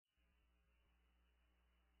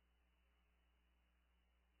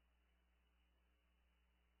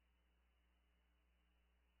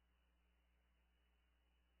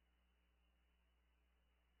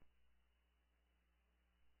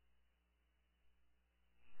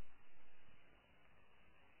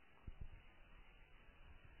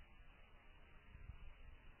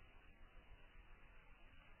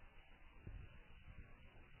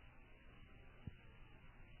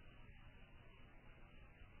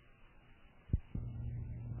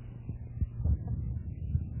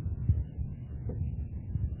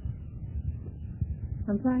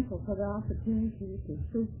I'm thankful for the opportunity to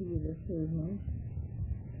speak to you this evening,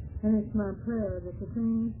 and it's my prayer that the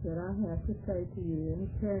things that I have to say to you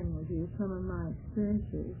and sharing with you some of my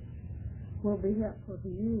experiences will be helpful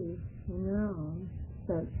to you in your own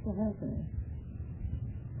search for happiness.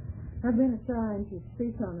 I've been assigned to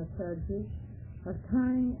speak on the subject of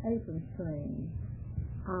tying apron strings,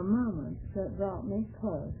 are moments that brought me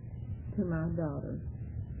close to my daughter.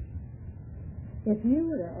 If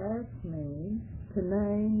you were to ask me to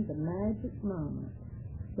name the magic moment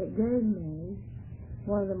that gave me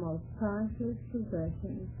one of the most priceless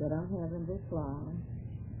possessions that I have in this life,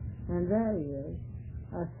 and that is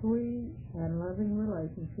a sweet and loving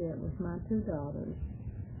relationship with my two daughters,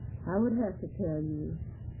 I would have to tell you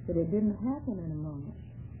that it didn't happen in a moment,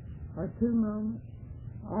 or 2 moments,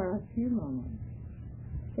 or a few moments.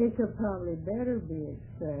 It could probably better be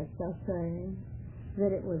expressed by saying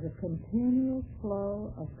that it was a continual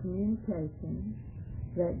flow of communication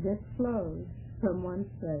that just flows from one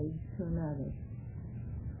stage to another.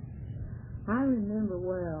 I remember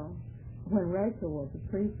well when Rachel was a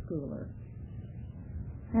preschooler,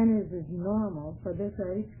 and as is normal for this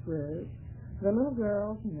age group, the little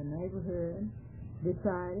girls in the neighborhood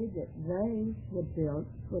decided that they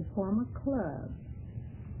would form a club.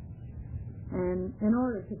 And in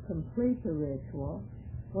order to complete the ritual,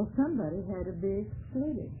 somebody had to be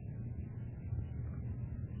excluded.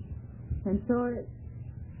 And so it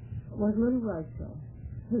was little Rachel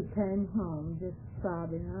who came home just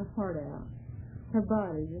sobbing her heart out. Her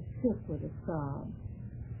body just shook with a sob.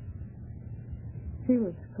 She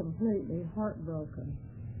was completely heartbroken.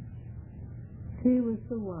 She was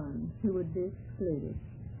the one who would be excluded.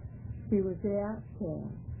 She was the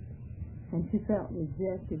outcast, and she felt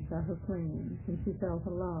rejected by her friends, and she felt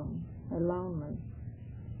alone and lonely.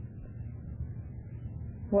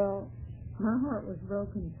 Well, my heart was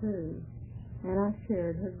broken too, and I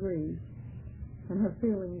shared her grief and her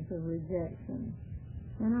feelings of rejection,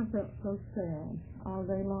 and I felt so sad all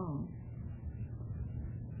day long.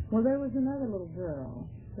 Well, there was another little girl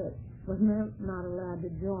that was not allowed to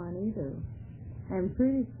join either, and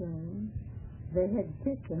pretty soon they had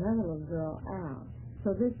kicked another little girl out,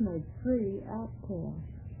 so this made 3 outcasts.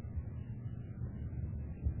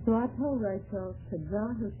 So I told Rachel to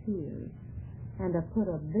dry her tears and to put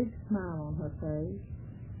a big smile on her face,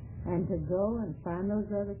 and to go and find those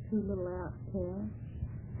other 2 little outcasts,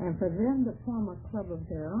 and for them to form a club of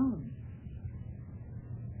their own,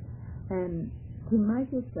 and to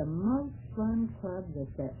make it the most fun club that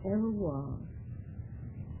there ever was.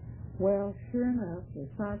 Well, sure enough, the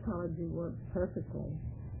psychology worked perfectly,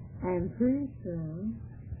 and pretty soon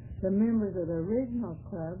the members of the original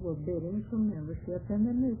club were bidding for membership in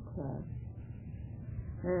the new club,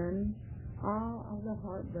 and all of the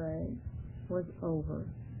heartbreak was over,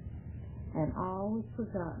 and all was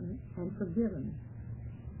forgotten and forgiven.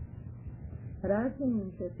 But I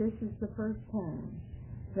think that this is the first time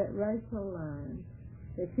that Rachel learned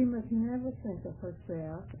that she must never think of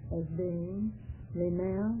herself as being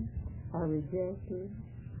renounced or rejected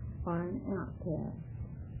or an outcast,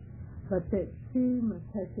 but that she must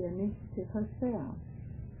take the initiative herself,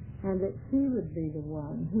 and that she would be the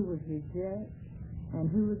one who would reject and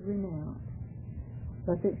who would renounce,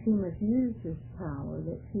 but that she must use this power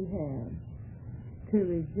that she had to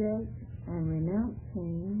reject and renounce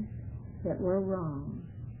things that were wrong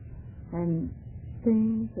and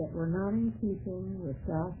things that were not in keeping with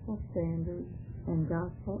gospel standards and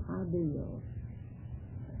gospel ideals.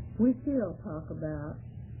 We still talk about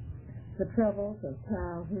the troubles of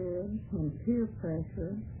childhood when peer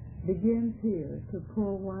pressure begins here to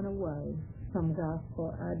pull one away from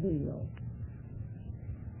gospel ideals.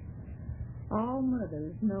 All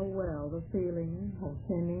mothers know well the feeling of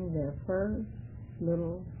sending their first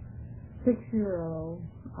little 6-year-old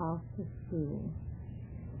off to school.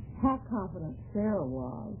 How confident Sarah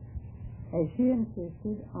was as she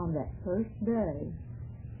insisted on that first day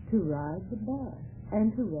to ride the bus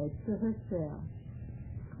and to register herself.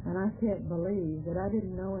 And I can't believe that I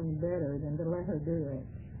didn't know any better than to let her do it.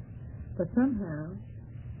 But somehow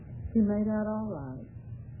she made out all right.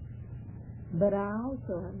 But I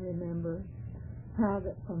also remember how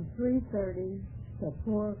that from 3:30 to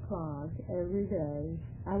 4 o'clock every day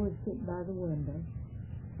I would sit by the window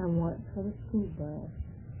and watch for the school bus.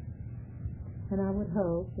 And I would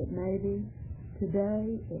hope that maybe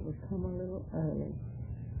today it would come a little early.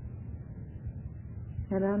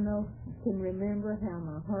 And I can remember how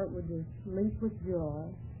my heart would just leap with joy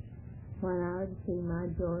when I would see my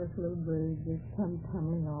joyous little brood just come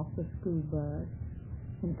tumbling off the school bus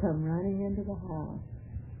and come running into the house.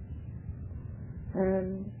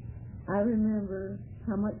 And I remember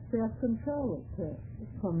how much self-control it took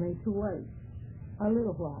for me to wait a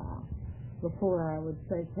little while before I would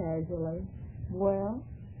say casually, "Well,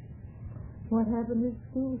 what happened at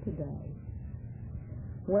school today?"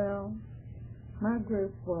 Well, my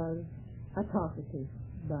group was a talkative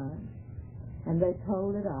bunch, and they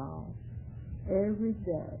told it all, every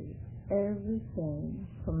day, everything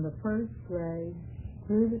from the first grade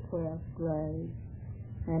through the 12th grade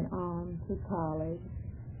and on to college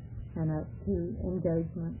and up to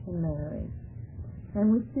engagement and marriage.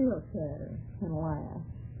 And we still chatter and laugh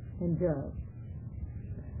and joke.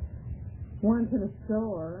 Once in a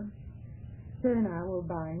store, Sarah and I were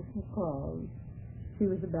buying some clothes. She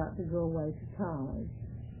was about to go away to college,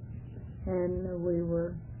 and we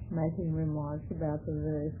were making remarks about the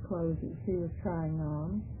various clothes that she was trying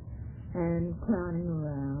on and clowning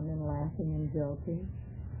around and laughing and joking.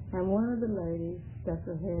 And one of the ladies stuck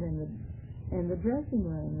her head in the dressing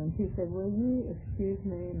room, and she said, "Will you excuse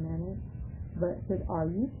me a minute?" But said, "Are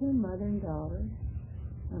you two mother and daughter?"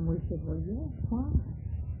 And we said, "Well, yes, why?"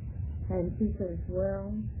 And she says,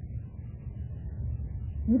 "Well,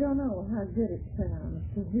 you don't know how good it sounds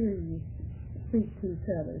to hear you speak to each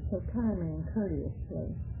other so kindly and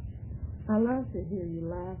courteously. I love to hear you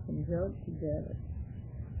laugh and joke together.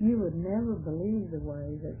 You would never believe the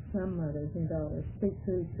way that some mothers and daughters speak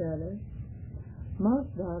to each other.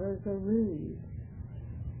 Most daughters are rude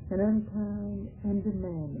and unkind and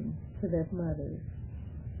demanding to their mothers.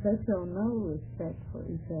 They show no respect for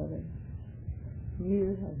each other.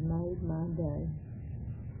 You have made my day."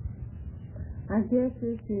 I guess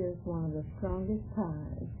this is one of the strongest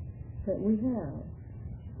ties that we have,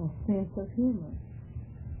 a sense of humor.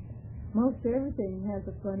 Most everything has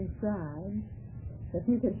a funny side if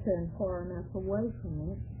you can stand far enough away from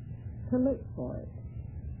it to look for it.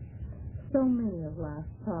 So many of life's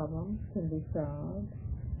problems can be solved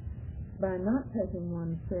by not taking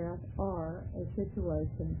oneself or a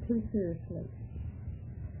situation too seriously.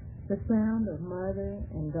 The sound of mother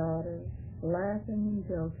and daughter laughing and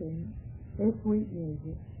joking is sweet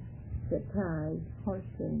music that ties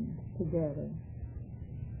heartstrings together.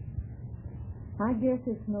 I guess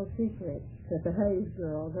it's no secret that the Hayes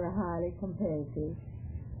girls are highly competitive,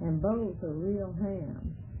 and both are real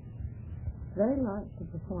hams. They like to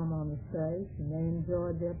perform on the stage, and they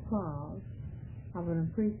enjoy the applause of an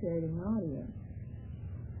appreciating audience.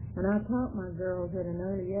 And I taught my girls at an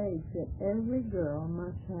early age that every girl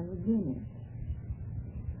must have a gimmick,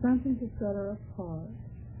 something to set her apart,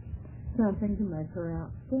 something to make her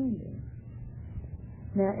outstanding.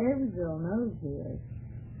 Now, every girl knows this,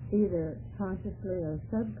 either consciously or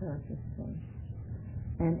subconsciously,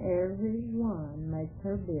 and every one makes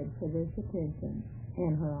her bid for this attention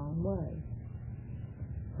in her own way.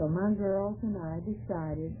 So my girls and I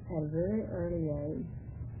decided at a very early age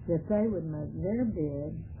that they would make their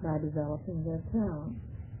bid by developing their talent.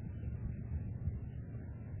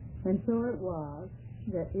 And so it was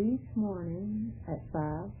that each morning at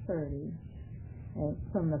 5:30,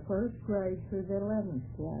 from the first grade through the 11th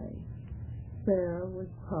grade, Sarah would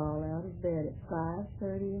crawl out of bed at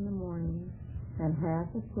 5:30 in the morning and half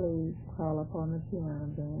asleep crawl up on the piano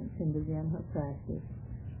bench and begin her practice.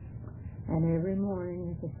 And every morning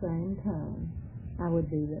at the same time, I would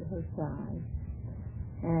be at her side,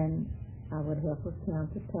 and I would help her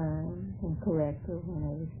count the time and correct her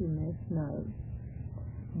whenever she missed notes.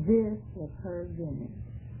 This was her gimmick,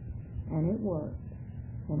 and it worked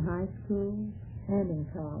in high school and in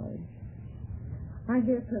college. I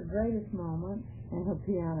guess her greatest moment in her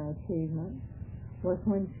piano achievement was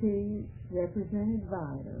when she represented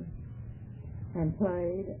Vida and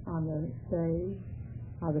played on the stage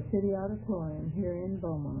of the City Auditorium here in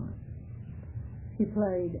Beaumont. She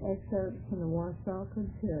played excerpts from the Warsaw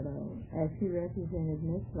Concerto as she represented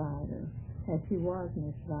Miss Vida, as she was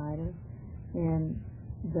Miss Vida, in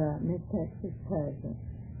the Miss Texas pageant.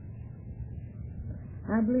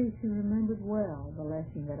 I believe she remembered well the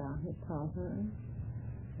lesson that I had taught her,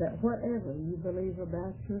 that whatever you believe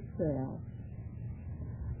about yourself,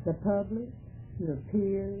 the public, your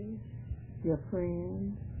peers, your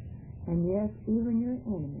friends, and yes, even your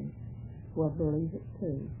enemies will believe it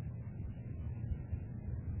too.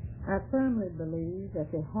 I firmly believe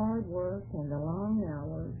that the hard work and the long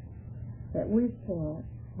hours that we spent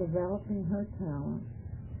developing her talent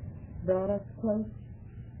brought us close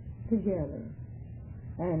together,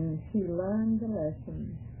 and she learned the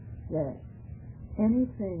lesson that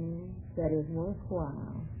anything that is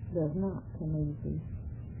worthwhile does not come easy.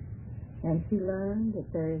 And she learned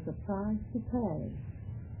that there is a price to pay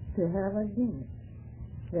to have a gimmick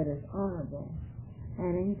that is honorable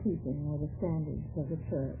and in keeping with the standards of the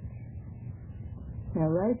church. Now,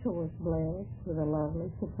 Rachel was blessed with a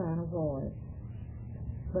lovely soprano voice,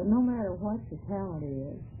 but no matter what your talent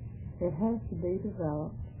is, it has to be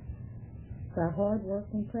developed by hard work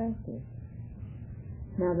and practice.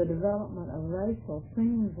 Now, the development of Rachel's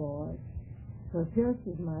singing voice was just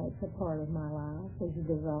as much a part of my life as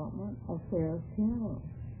the development of Sarah's piano.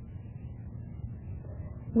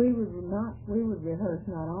 We would rehearse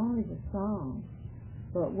not only the song,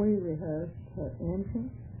 but we rehearsed her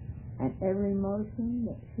entrance and every motion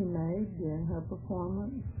that she made during her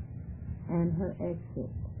performance and her exit.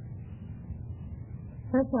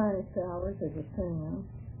 Her finest hours as a singer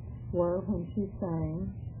were when she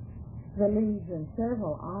sang the leads in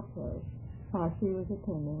several operas while she was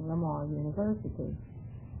attending Lamar University.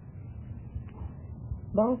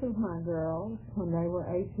 Both of my girls, when they were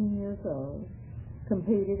 18 years old,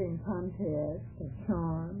 competed in contests of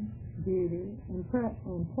charm, beauty, and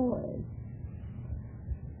poise.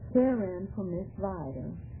 Sarah ran for Miss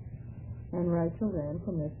Vida, and Rachel ran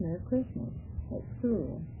for Miss Merry Christmas at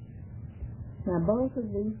school. Now, both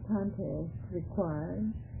of these contests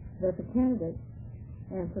required that the candidates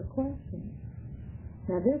answer questions.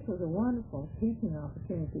 Now, this was a wonderful teaching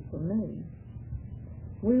opportunity for me.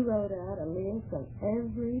 We wrote out a list of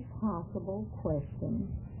every possible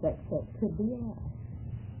question that could be asked.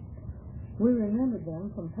 We remembered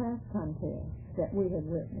them from past contests that we had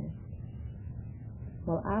witnessed.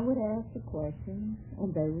 Well, I would ask the question,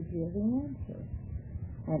 and they would give the answer.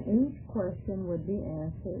 And each question would be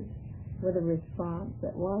answered with a response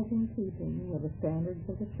that was in keeping with the standards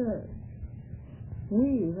of the church.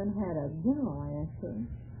 We even had a general answer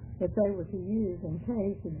that they were to use in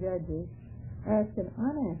case the judges asked an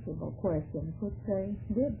unanswerable question, which they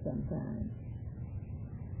did sometimes.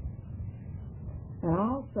 And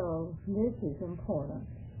also, this is important.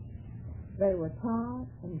 They were taught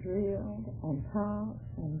and drilled and taught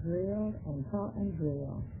and drilled and taught and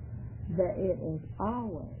drilled that it is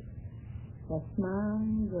always the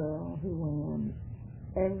smiling girl who wins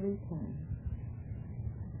every time.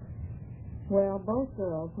 Well, both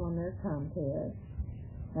girls won their contest,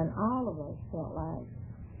 and all of us felt like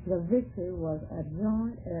the victory was a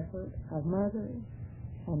joint effort of mothers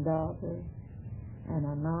and daughters and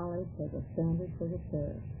a knowledge of the standards of the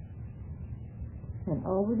church. And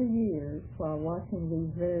over the years, while watching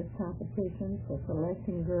these various competitions for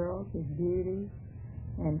selecting girls with beauty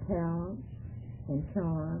and talent and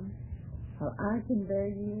charm, I can bear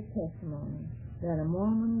you a testimony that a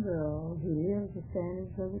Mormon girl who lives the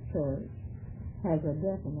standards of the church has a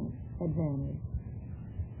definite advantage.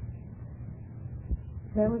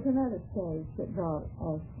 There was another stage that brought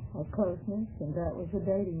us a closeness, and that was the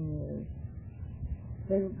dating years.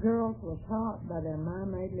 The girls were taught by their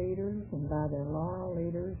mermaid leaders and by their laurel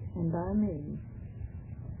leaders and by me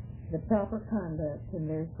the proper conduct in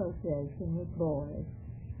their association with boys.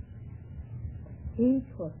 Each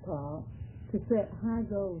was taught to set high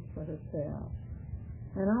goals for herself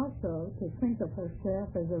and also to think of herself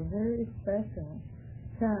as a very special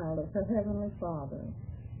child of her Heavenly Father.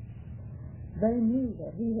 They knew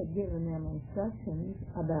that He had given them instructions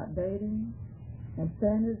about dating and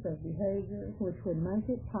standards of behavior which would make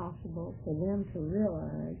it possible for them to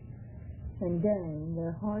realize and gain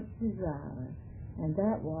their heart's desire, and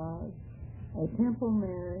that was a temple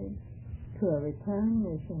marriage to a returned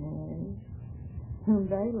missionary whom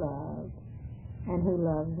they loved and who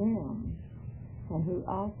loved them and who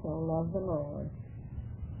also loved the Lord.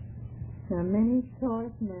 Now, many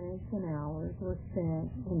choice minutes and hours were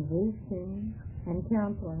spent in visiting and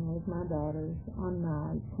counseling with my daughters on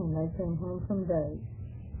nights when they came home from dates.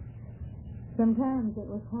 Sometimes it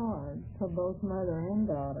was hard for both mother and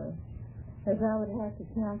daughter, as I would have to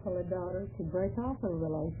counsel a daughter to break off a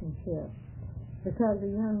relationship because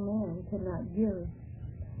the young man could not give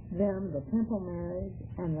them the temple marriage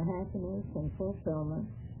and the happiness and fulfillment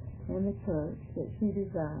in the church that she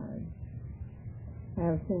desired.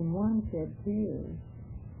 I have seen one shed tears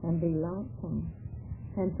and be lonesome,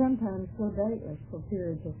 and sometimes go dateless for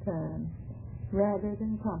periods of time, rather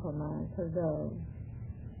than compromise her goals.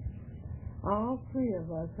 All three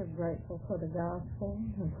of us are grateful for the gospel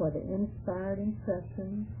and for the inspired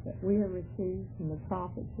instructions that we have received from the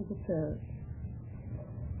prophets of the church.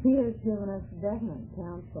 He has given us definite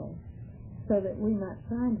counsel so that we might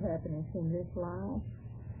find happiness in this life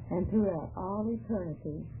and throughout all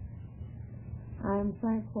eternity. I am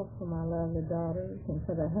thankful for my lovely daughters and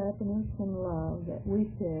for the happiness and love that we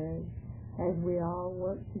shared as we all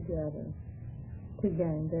worked together to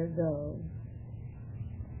gain their goals.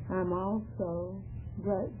 I'm also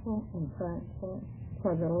grateful and thankful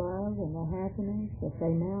for the love and the happiness that they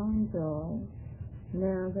now enjoy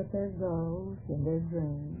now that their goals and their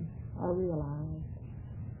dreams are realized.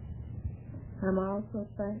 I'm also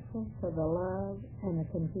thankful for the love and the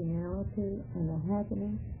congeniality and the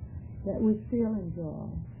happiness that we still enjoy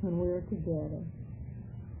when we're together.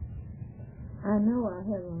 I know our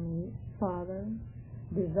Heavenly Father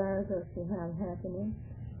desires us to have happiness,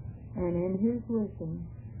 and in His wisdom,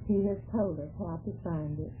 He has told us how to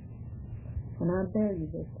find it. And I bear you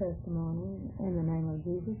this testimony in the name of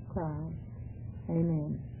Jesus Christ.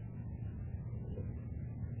 Amen.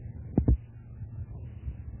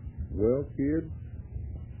 Well, kids,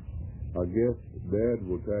 I guess Dad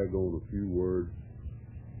will tag on a few words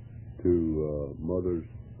to Mother's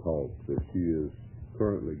talk that she is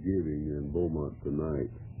currently giving in Beaumont tonight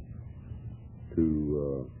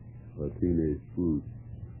to a teenage group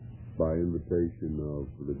by invitation of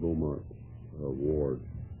the Beaumont Ward.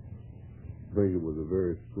 I think it was a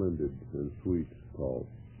very splendid and sweet talk,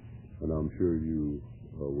 and I'm sure you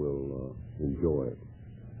will enjoy it.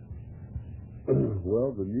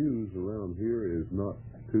 Well, the news around here is not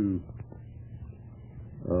too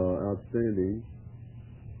outstanding.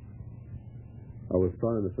 I was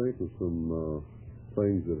trying to think of some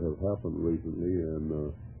things that have happened recently,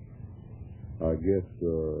 and I guess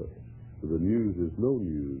the news is no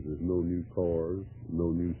news. There's no new cars,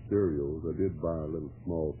 no new stereos. I did buy a little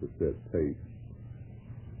small cassette tape,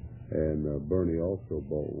 and Bernie also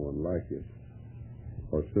bought one like it,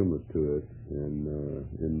 or similar to it, and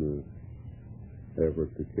in the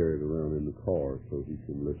effort to carry it around in the car so he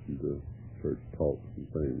can listen to church talks and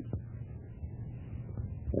things.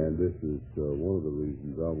 And this is one of the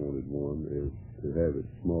reasons I wanted one, is to have it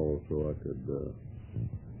small so I could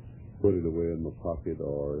put it away in my pocket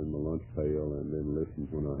or in my lunch pail and then listen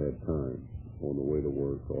when I had time on the way to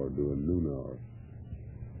work or during noon hours.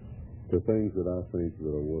 The things that I think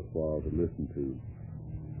that are worthwhile to listen to.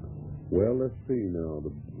 Well, let's see now.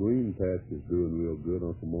 The green patch is doing real good.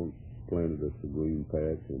 Uncle Monk planted us a green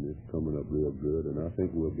patch, and it's coming up real good, and I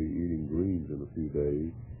think we'll be eating greens in a few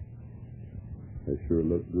days. They sure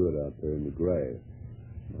look good out there in the grass.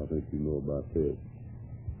 I think you know about this.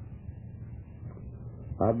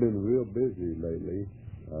 I've been real busy lately.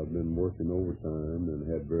 I've been working overtime and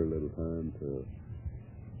had very little time to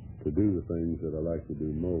do the things that I like to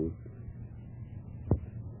do most.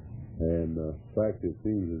 And in fact, it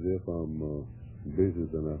seems as if I'm busier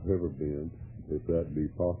than I've ever been, if that be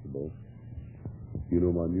possible. You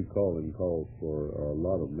know, my new calling calls for a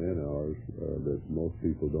lot of man hours that most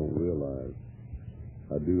people don't realize.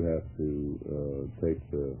 I do have to take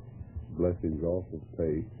the blessings off of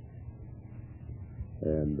tape,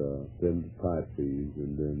 and then to type these,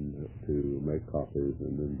 and then to make copies,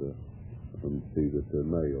 and then to see that they're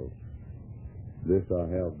mailed. This I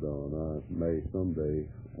have done. I may someday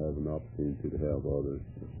have an opportunity to have others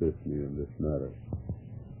assist me in this matter.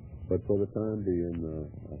 But for the time being,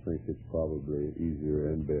 I think it's probably easier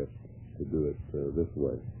and best to do it this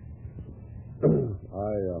way.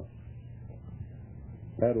 I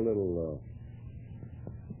had a little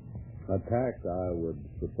attack, I would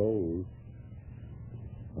suppose,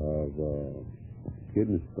 of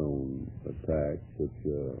kidney stone attacks, which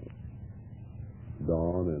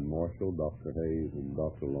Don and Marshall, Dr. Hayes and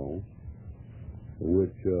Dr. Long,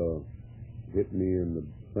 which hit me in the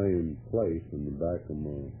same place in the back of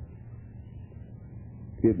my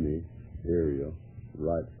kidney area,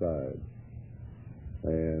 right side.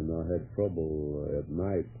 And I had trouble at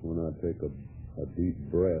night when I take a deep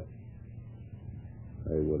breath,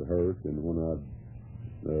 it would hurt, and when I'd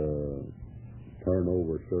turn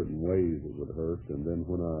over certain ways, it would hurt, and then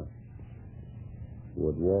when I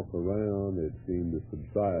would walk around, it seemed to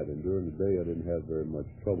subside, and during the day I didn't have very much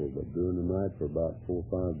trouble, but during the night for about 4 or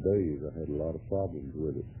 5 days I had a lot of problems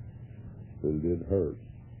with it. It did hurt,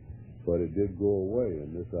 but it did go away,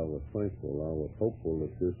 and this I was thankful. I was hopeful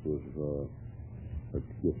that this was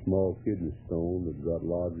a small kidney stone that got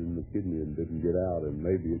lodged in the kidney and didn't get out, and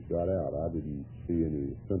maybe it got out. I didn't see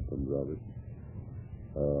any symptoms of it.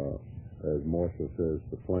 As Marshall says,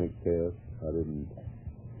 the flank test, I didn't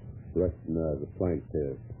recognize the flank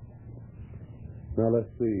test. Now let's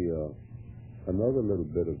see, another little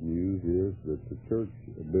bit of news is that the church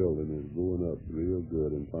building is going up real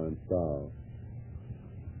good in fine style.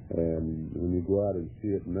 And when you go out and see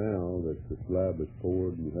it now that the slab is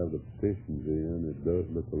poured and you have the petitions in, it does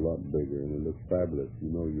look a lot bigger and it looks fabulous.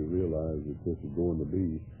 You know, you realize that this is going to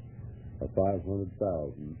be a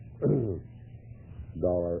 $500,000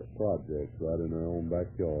 project right in our own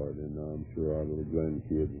backyard, and I'm sure our little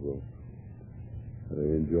grandkids will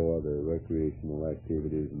enjoy the recreational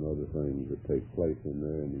activities and other things that take place in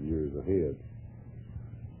there in the years ahead.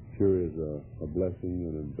 Sure is a blessing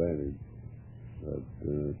and an advantage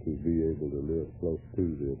to be able to live close to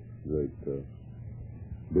this great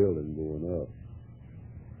building going up.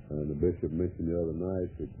 And the bishop mentioned the other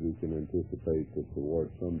night that we can anticipate that the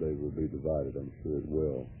ward someday will be divided. I'm sure it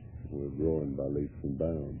will. We're growing by leaps and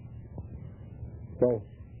bounds. So,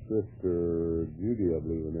 Sister Judy, I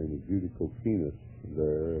believe her name is Judy Kokinis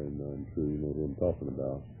there, and I'm sure you know who I'm talking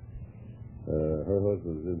about. Her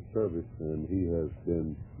husband is in service, and he has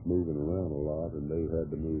been moving around a lot, and they've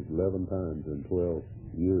had to move 11 times in 12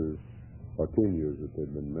 years, or 10 years that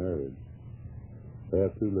they've been married. They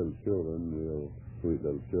have 2 little children, real sweet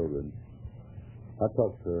little children. I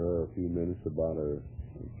talked to her a few minutes about her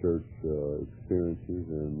church experiences,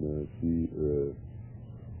 and she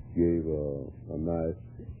gave a nice,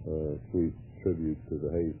 sweet tribute to the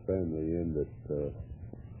Hayes family in that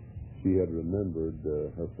she had remembered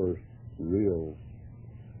her first real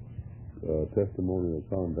testimonial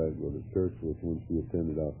contact with the church was when she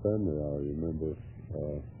attended our family hour. You remember,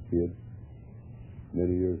 kids,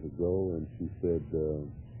 many years ago, and she said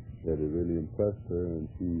that it really impressed her, and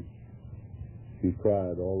she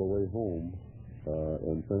cried all the way home,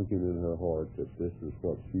 and thinking in her heart that this is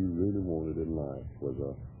what she really wanted in life, was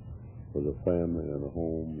a family and a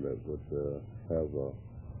home that would have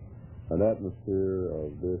an atmosphere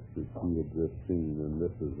of this that she had just seen, and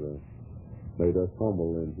this has made us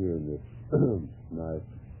humble in hearing this nice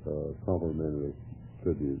complimentary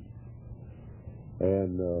tribute.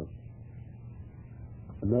 And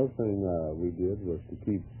another thing we did was to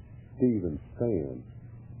keep Steve and Stan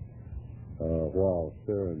while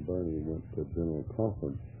Sarah and Bernie went to General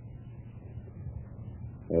Conference.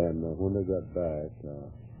 And when they got back,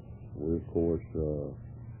 we, of course,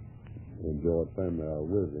 enjoyed family hour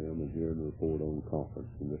with them and hearing the report on the conference,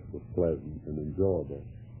 and this was pleasant and enjoyable.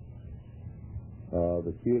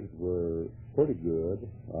 The kids were pretty good.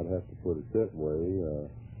 I'd have to put it that way.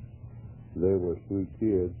 They were sweet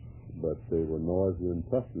kids, but they were noisy and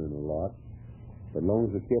tussling a lot. As long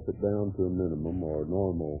as they kept it down to a minimum or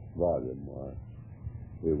normal volume,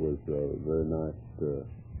 it was very nice to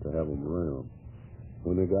have them around.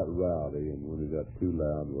 When they got rowdy and when they got too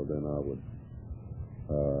loud, well, then I would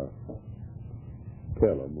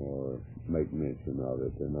tell them or make mention of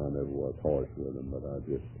it, and I never was harsh with them, but I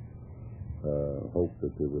just hope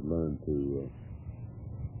that they would learn to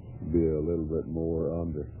be a little bit more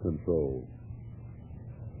under control.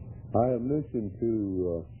 I have mentioned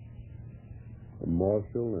to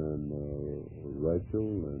Marshall and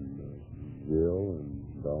Rachel and Jill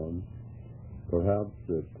and Don, perhaps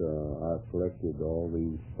that I've collected all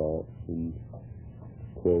these thoughts and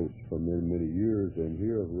quotes for many, many years, and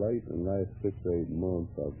here of late, in the last 6 to 8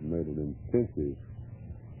 months, I've made an intensive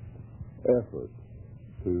effort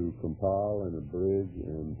to compile and abridge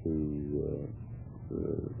and to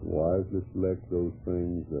wisely select those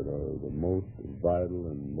things that are the most vital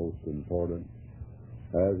and most important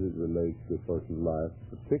as it relates to a person's life,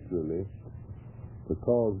 particularly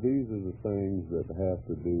because these are the things that have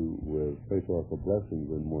to do with faith or for blessings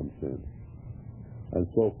in one sense. And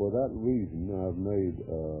so for that reason, I've made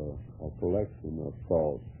a collection of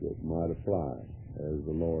thoughts that might apply as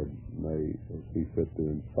the Lord may see fit to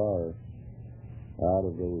inspire out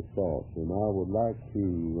of those thoughts. And I would like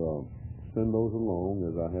to send those along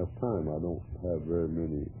as I have time. I don't have very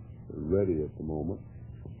many ready at the moment.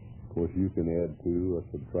 Of course, you can add to or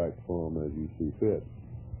subtract from as you see fit.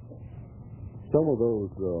 Some of those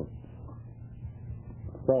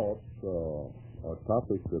thoughts are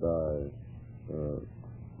topics that I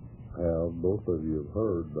have, both of you have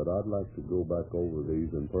heard, but I'd like to go back over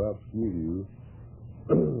these and perhaps give you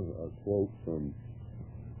a quote from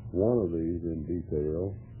one of these in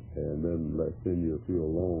detail, and then let's send you a few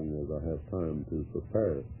along as I have time to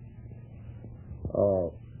prepare.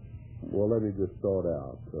 Well, let me just start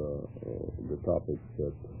out the topics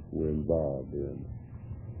that we're involved in.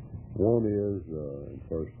 One is,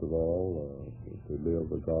 first of all, to live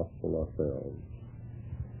the gospel ourselves.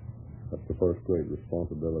 That's the first great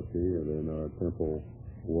responsibility, and then our temple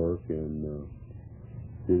work and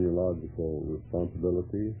genealogical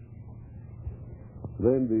responsibilities.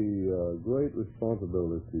 Then the great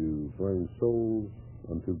responsibility to bring souls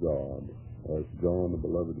unto God, as John the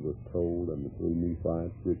Beloved was told, and the 3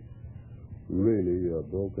 Nephites, which really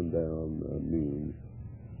broken down means,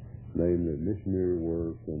 namely missionary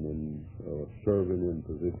work and then serving in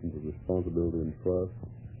positions of responsibility and trust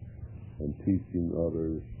and teaching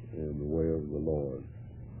others in the way of the Lord.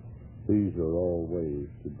 These are all ways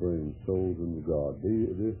to bring souls into God.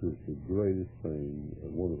 This is the greatest thing,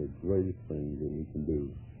 one of the greatest things that we can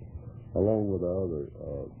do, along with other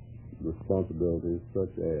responsibilities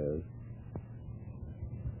such as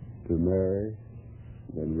to marry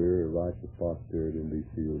and rear a righteous posterity and be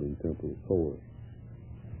sealed in temple of course.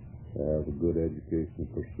 have a good educational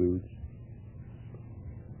pursuits,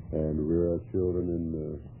 and rear our children in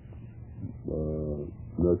the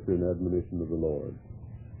nurture and admonition of the Lord,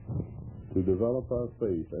 to develop our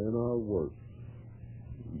faith and our works.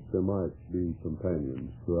 There might be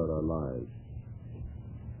companions throughout our lives,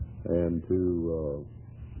 and to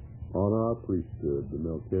honor our priesthood, the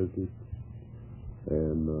Melchizedek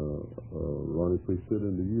and Ronnie priesthood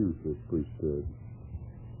and the youth priesthood,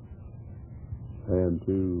 and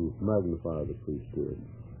to magnify the priesthood,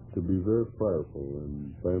 to be very prayerful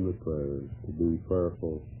in family prayers, to be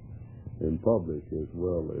prayerful in public as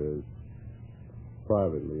well as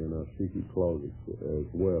privately in our secret closets as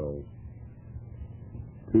well,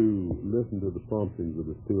 to listen to the promptings of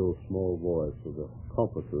the still small voice of the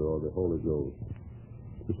Comforter or the Holy Ghost,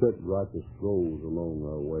 to set righteous goals along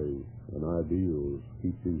our way and ideals,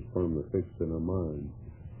 keep these firmly fixed in our minds,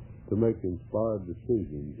 to make inspired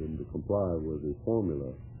decisions and to comply with the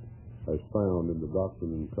formula as found in the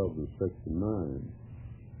Doctrine and Covenants section 9,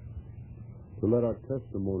 to let our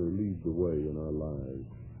testimony lead the way in our lives,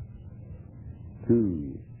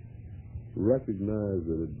 to recognize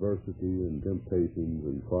that adversity and temptations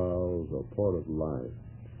and trials are part of life,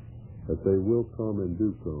 that they will come and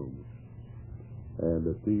do come, and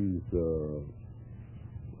that these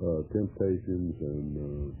temptations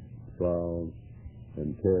and trials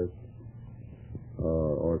and tests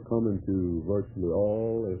are coming to virtually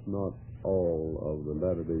all, if not all, of the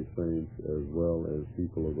Latter-day Saints as well as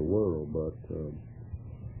people of the world, but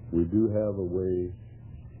we do have a way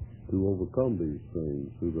to overcome these things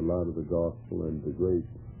through the light of the gospel and the great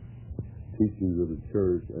teachings of the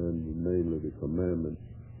church, and namely the commandments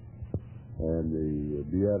and the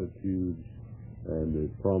beatitudes and the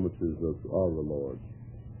promises of the Lord.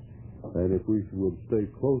 And if we would stay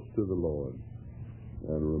close to the Lord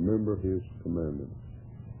and remember His commandments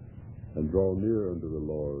and draw near unto the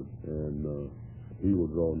Lord, and He will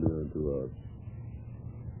draw near unto us.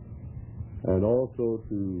 And also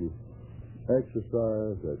to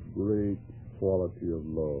exercise that great quality of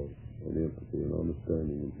love and empathy and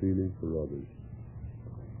understanding and feeling for others,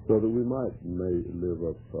 so that we might live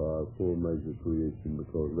up our full measure creation,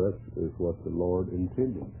 because that is what the Lord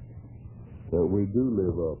intended, that we do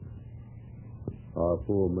live up our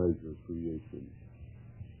full measure creation,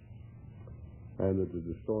 and that the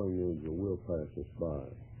destroying angel will pass us by.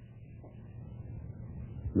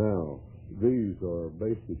 Now, these are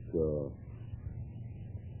basic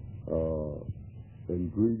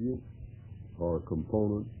ingredients or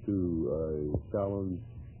components to a challenge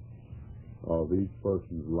of each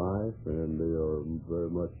person's life, and they are very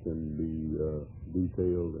much can be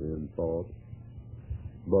detailed in thought.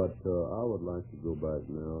 But I would like to go back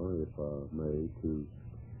now, if I may, to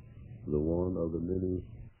the one of the many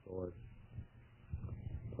choice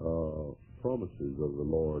promises of the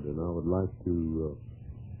Lord, and I would like to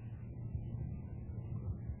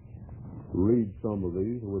read some of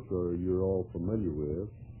these, which you're all familiar with,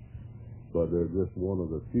 but they're just one of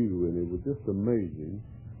the few, and it was just amazing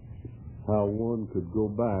how one could go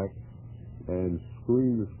back and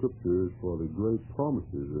screen the Scriptures for the great promises,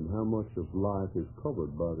 and how much of life is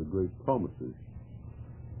covered by the great promises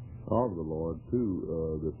of the Lord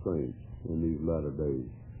to the saints in these latter days.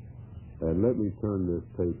 And let me turn this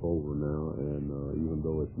tape over now, and even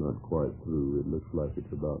though it's not quite through, it looks like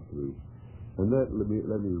it's about through. And let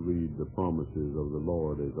me read the promises of the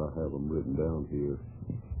Lord as I have them written down here,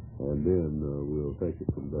 and then we'll take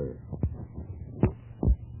it from there.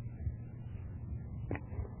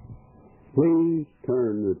 Please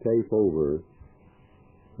turn the tape over,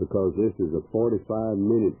 because this is a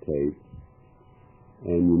 45-minute tape,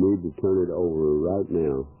 and you need to turn it over right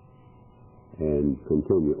now and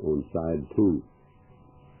continue on side 2.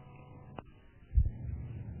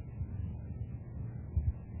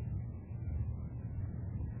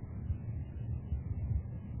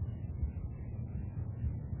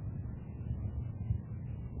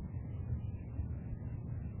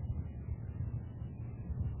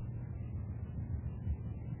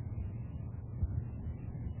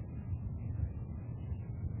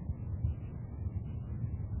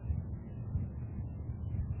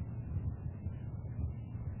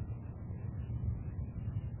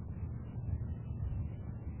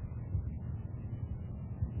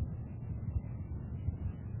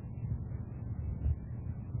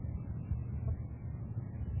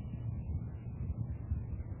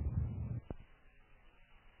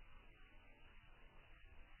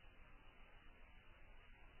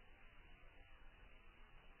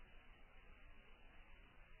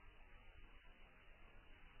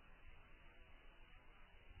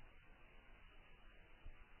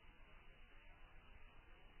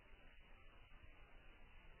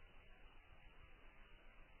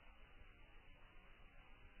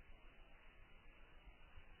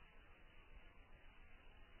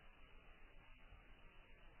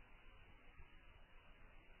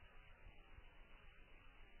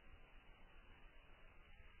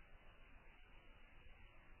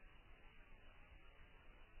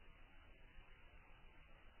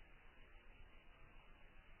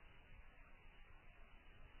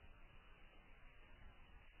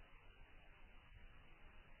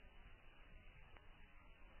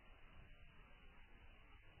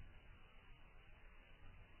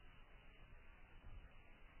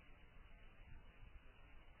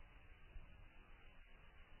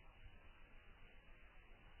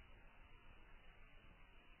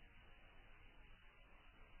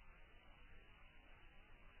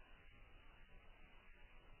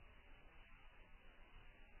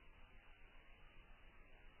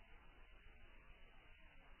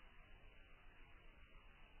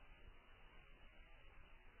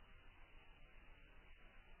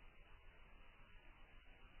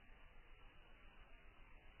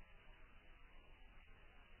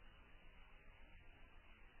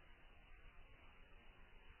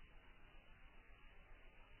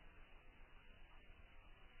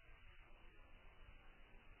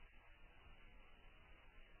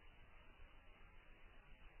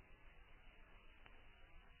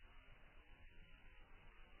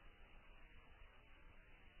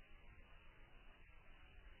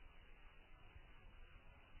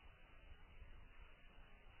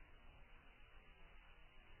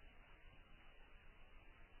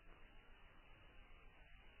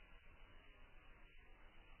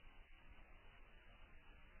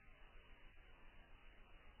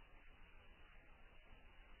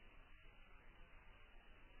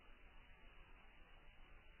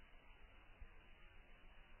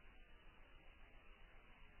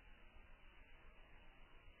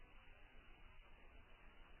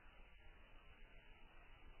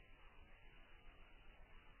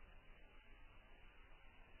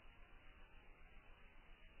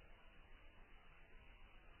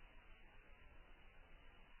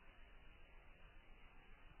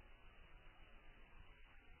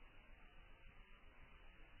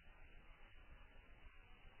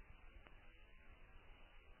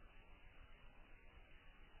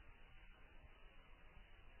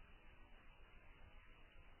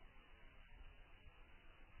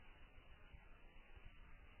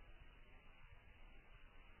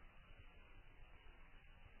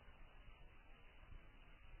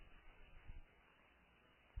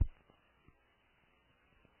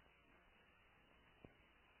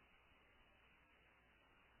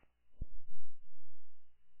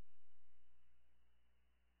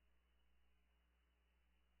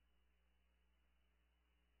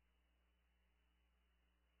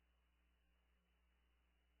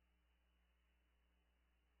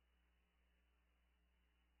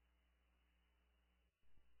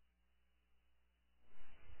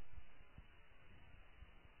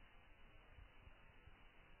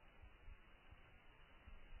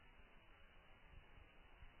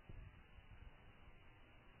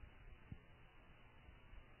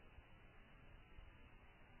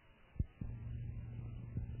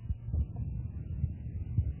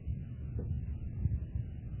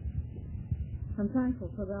 I'm thankful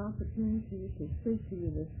for the opportunity to speak to you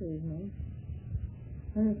this evening,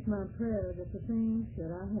 and it's my prayer that the things that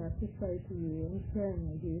I have to say to you and sharing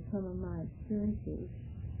with you some of my experiences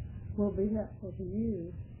will be helpful to you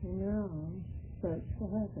in your own search for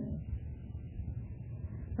happiness.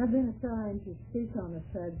 I've been assigned to speak on the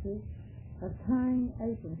subject of tying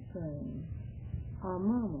apron strings, are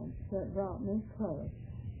moments that brought me close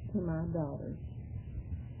to my daughters.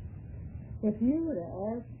 If you were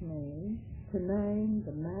to ask me to name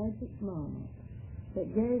the magic moment that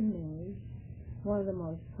gave me one of the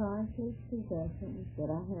most priceless possessions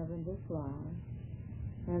that I have in this life,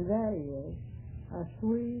 and that is a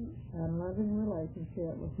sweet and loving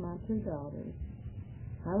relationship with my two daughters,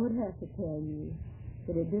 I would have to tell you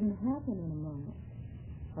that it didn't happen in a moment,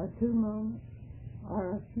 or 2 moments,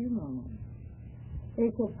 or a few moments.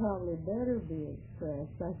 It could probably better be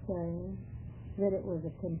expressed by saying that it was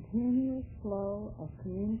a continuous flow of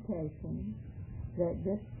communication that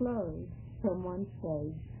just flowed from one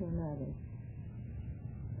stage to another.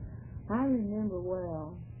 I remember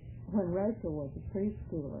well when Rachel was a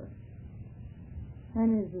preschooler,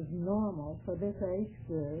 and it is normal for this age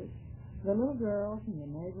group, the little girls in the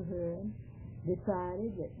neighborhood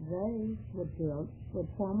decided that they would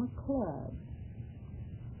form a club.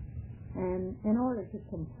 And in order to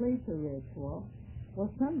complete the ritual, well,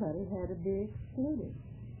 somebody had to be excluded.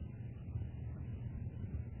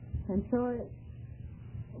 And so it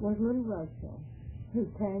was little Rachel who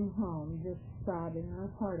came home just sobbing her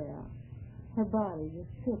heart out. Her body was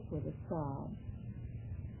shook with a sob.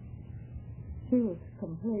 She was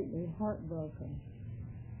completely heartbroken.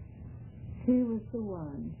 She was the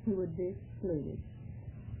one who would be excluded.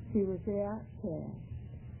 She was the outcast,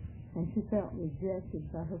 and she felt rejected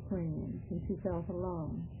by her friends, and she felt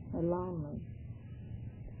alone or lonely.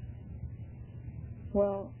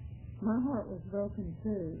 Well, my heart was broken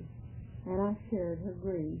too, and I shared her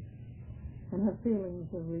grief and her feelings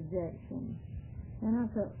of rejection, and I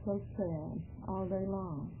felt so sad all day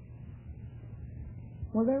long.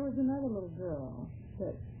 Well, there was another little girl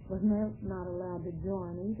that was not allowed to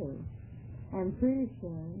join either, and pretty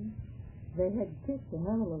soon they had kicked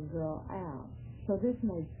another little girl out, so this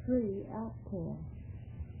made 3 outcasts.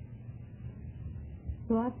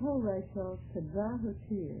 So I told Rachel to dry her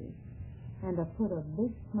tears and to put a big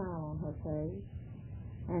smile on her face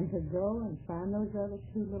and to go and find those other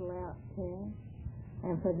 2 little outcasts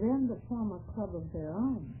and for them to form a club of their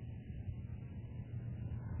own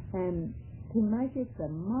and to make it the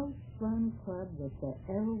most fun club that there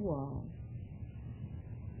ever was.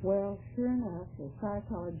 Well, sure enough, the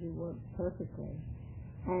psychology worked perfectly,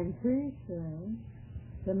 and pretty soon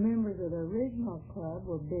the members of the original club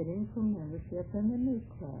were bidding for membership in the new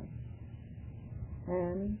club,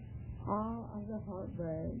 and all of the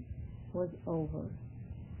heartbreak was over,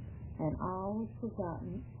 and all was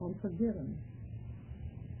forgotten and forgiven.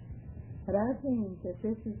 But I think that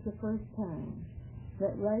this is the first time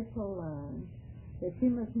that Rachel learned that she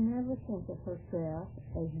must never think of herself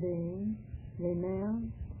as being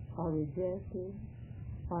renounced or rejected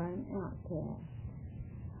or an outcast,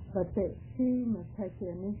 but that she must take the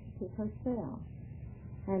initiative herself,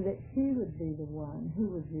 and that she would be the one who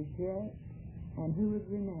would reject and who would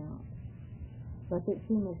renounce, but that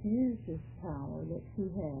she must use this power that she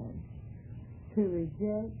had to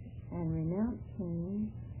reject and renounce things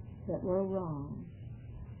that were wrong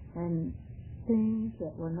and things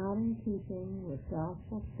that were not in keeping with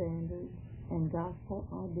gospel standards and gospel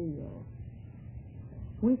ideals.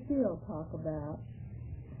 We still talk about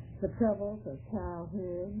the troubles of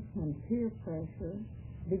childhood, and peer pressure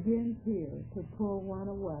begins here to pull one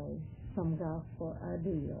away from gospel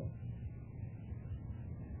ideals.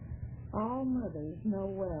 All mothers know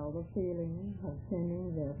well the feeling of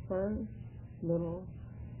sending their first little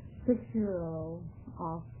 6-year-old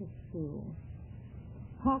off to school.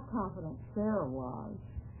 How confident Sarah was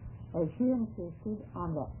as she insisted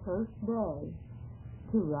on that first day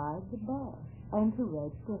to ride the bus and to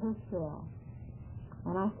register herself.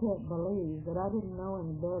 And I can't believe that I didn't know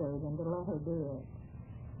any better than to let her do it.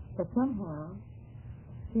 But somehow,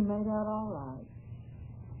 she made out all right.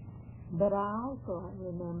 But I also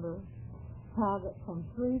remember how that from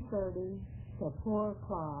 3:30 to 4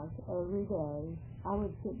 o'clock every day, I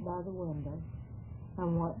would sit by the window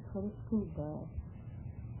and watch for the school bus.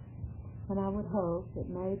 And I would hope that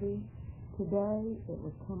maybe today it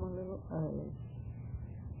would come a little early.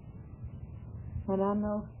 And I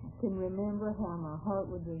can remember how my heart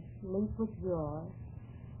would just leap with joy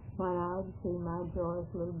when I would see my joyous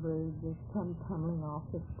little brood just come tumbling off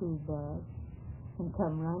the school bus and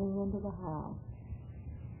come running into the house.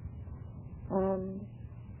 And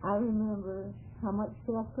I remember how much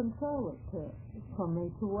self-control it took for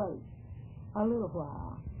me to wait a little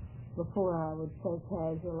while before I would say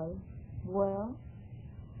casually, "Well,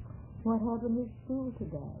 what happened at school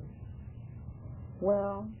today?"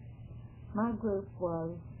 Well, my group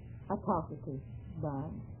was a talkative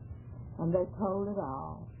bunch, and they told it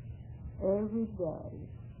all, every day,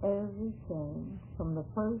 everything from the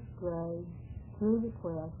first grade through the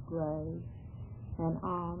 12th grade and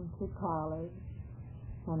on to college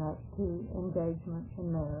and up to engagement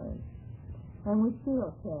and marriage. And we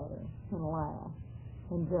still chatter and laugh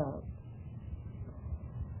and joke.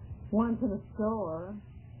 Once in a store,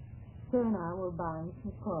 Sue and I were buying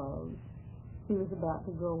some clothes. She was about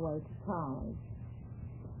to go away to college,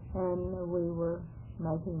 and we were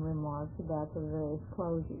making remarks about the various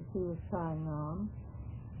clothes that she was trying on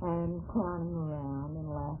and clowning around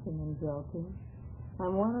and laughing and joking.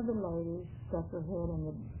 And one of the ladies stuck her head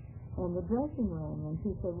in the dressing room, and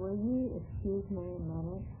she said, "Will you excuse me a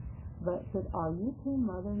minute?" But said, "Are you two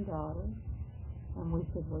mother and daughter?" And we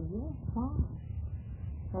said, "Well, yes, why?"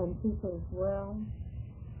 And she says, "Well,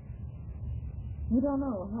 you don't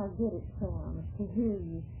know how good it sounds to hear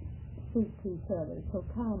you speak to each other so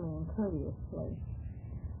kindly and courteously.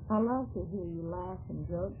 I love to hear you laugh and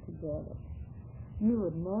joke together. You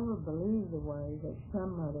would never believe the way that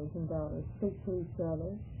some mothers and daughters speak to each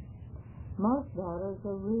other. Most daughters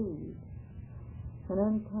are rude and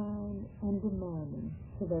unkind and demanding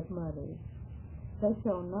to their mothers. They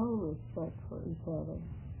show no respect for each other.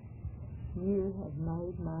 You have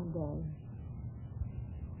made my day."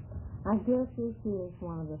 I guess this is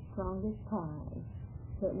one of the strongest ties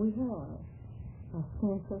that we have, a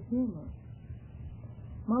sense of humor.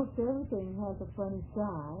 Most everything has a funny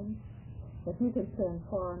side if you can stand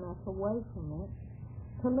far enough away from it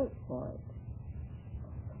to look for it.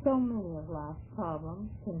 So many of life's problems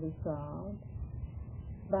can be solved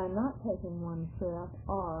by not taking oneself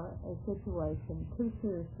or a situation too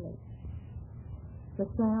seriously. The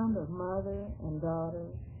sound of mother and daughter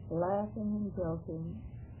laughing and joking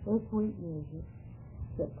is sweet music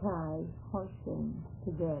that ties heartstrings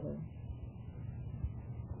together.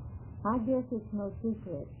 I guess it's no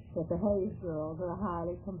secret that the Hayes girls are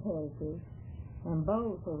highly competitive, and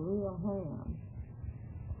both are real hams.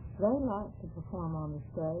 They like to perform on the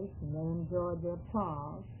stage, and they enjoy the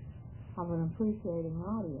applause of an appreciating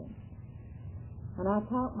audience. And I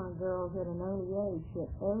taught my girls at an early age that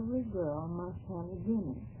every girl must have a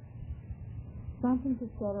gimmick, something to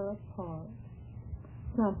set her apart,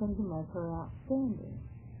 something to make her outstanding.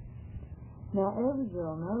 Now, every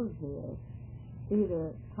girl knows this,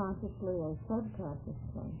 either consciously or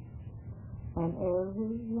subconsciously, and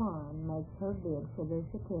every one makes her bid for this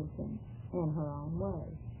attention in her own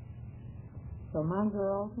way. So my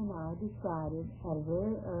girls and I decided at a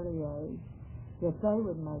very early age that they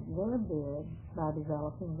would make their bid by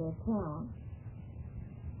developing their talents.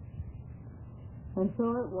 And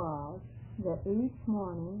so it was that each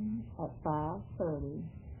morning at 5:30,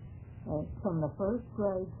 from the first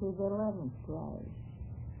grade through the 11th grade,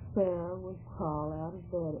 Sarah would crawl out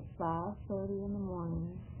of bed at 5:30 in the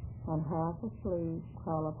morning and half asleep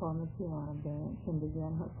crawl up on the piano bench and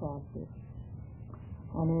begin her practice.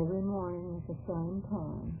 And every morning at the same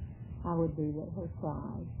time, I would be at her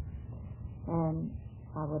side, and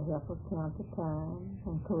I would help her count the time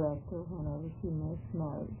and correct her whenever she missed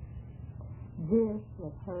notes. This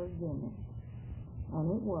was her gimmick,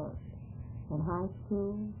 and it worked in high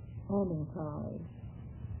school and in college.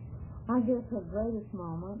 I guess her greatest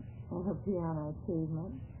moment in her piano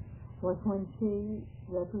achievement was when she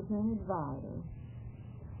represented Vida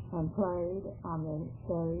and played on the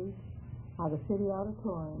stage of the City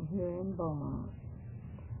Auditorium here in Beaumont.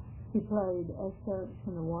 She played excerpts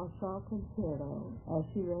from the Warsaw Concerto as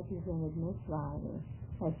she represented Miss Vida,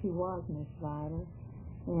 as she was Miss Vida,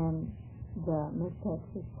 in the Miss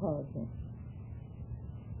Texas pageant.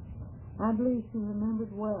 I believe she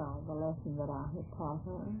remembered well the lesson that I had taught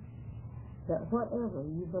her, that whatever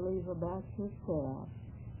you believe about yourself,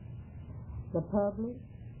 the public,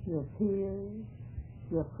 your peers,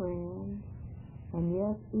 your friends, and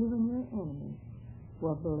yes, even your enemies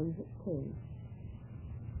will believe it too.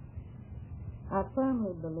 I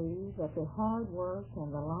firmly believe that the hard work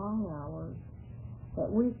and the long hours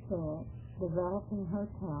that we spent developing her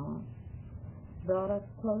talent brought us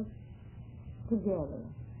close together,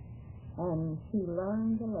 and she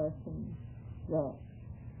learned the lesson that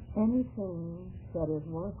anything that is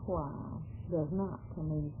worthwhile does not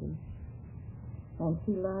come easy. And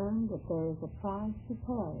she learned that there is a price to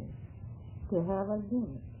pay to have a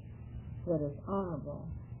gimmick that is honorable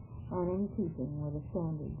and in keeping with the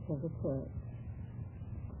standards of the church.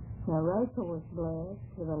 Now, Rachel was blessed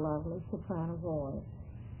with a lovely soprano voice.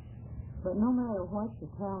 But no matter what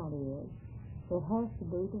your talent is, it has to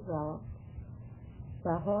be developed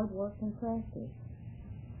by hard work and practice.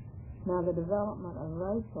 Now, the development of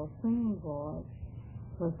Rachel's singing voice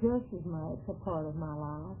was just as much a part of my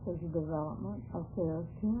life as the development of Sarah's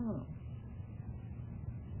piano.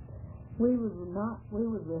 We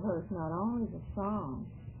would rehearse not only the song,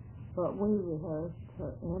 but we rehearsed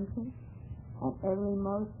her entrance and every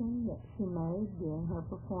motion that she made during her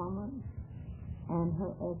performance and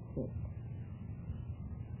her exit.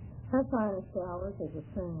 Her finest hours as a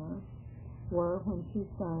singer were when she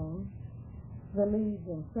sang the leads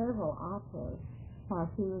in several operas while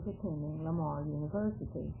she was attending Lamar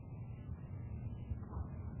University.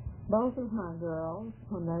 Both of my girls,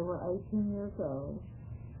 when they were 18 years old,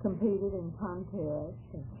 competed in contests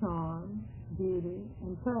of charm, beauty,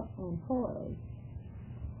 and poise.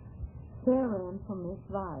 Sarah ran for Miss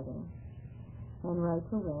Vida, and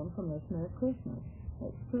Rachel ran for Miss Merry Christmas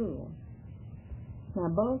at school. Now,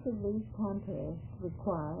 both of these contests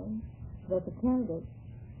required that the candidates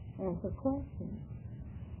answer questions.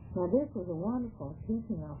 Now, this was a wonderful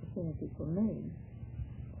teaching opportunity for me.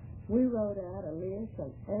 We wrote out a list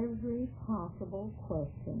of every possible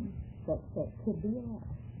question that could be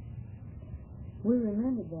asked. We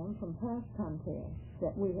remembered them from past contests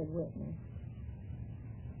that we had witnessed.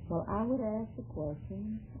 Well, I would ask the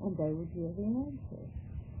question, and they would give the answer.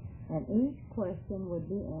 And each question would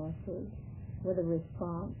be answered with a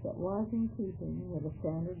response that was in keeping with the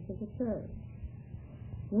standards of the church.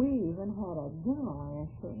 We even had a general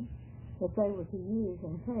answer that they were to use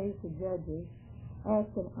in case the judges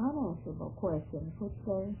asked an unanswerable question, which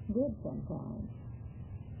they did sometimes.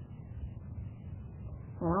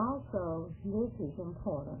 And also, this is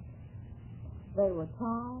important. They were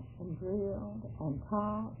taught and drilled and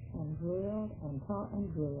taught and drilled and taught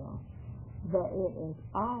and drilled that it is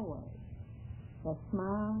always the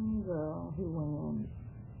smiling girl who wins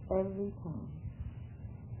every time.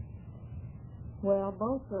 Well,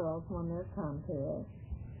 both girls won their contest,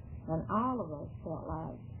 and all of us felt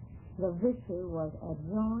like the victory was a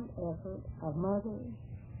joint effort of mothers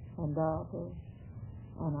and daughters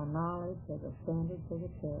and a knowledge of the standards of the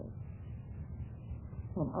church.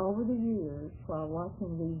 And over the years, while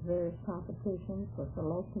watching these various competitions for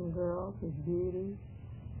selecting girls with beauty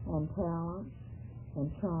and talent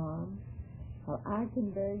and charm, well, I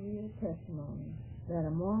can bear you a testimony that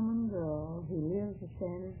a Mormon girl who lives the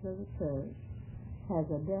standards of the church has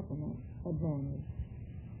a definite advantage.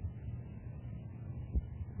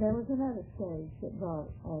 There was another stage that brought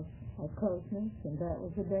us a closeness, and that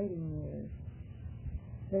was the dating years.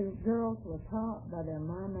 The girls were taught by their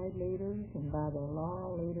mermaid leaders and by their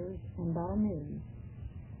laurel leaders and by me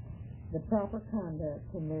the proper conduct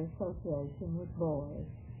in their association with boys.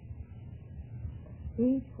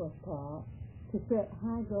 Each was taught to set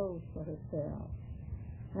high goals for herself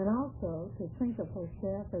and also to think of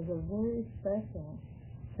herself as a very special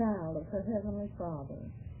child of her Heavenly Father.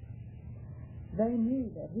 They knew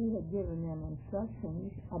that He had given them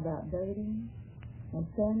instructions about dating and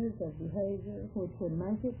standards of behavior which would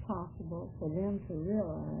make it possible for them to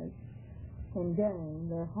realize and gain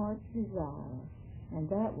their heart's desire, and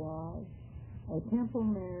that was a temple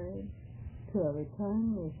marriage to a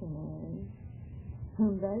returned missionary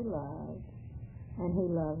whom they loved and who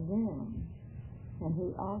loved them, and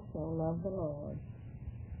who also loved the Lord.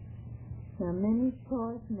 Now, many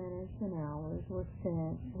choice minutes and hours were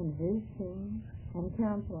spent in visiting and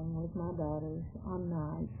counseling with my daughters on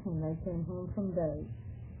nights when they came home from dates.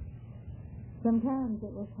 Sometimes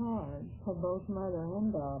it was hard for both mother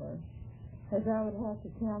and daughter, as I would have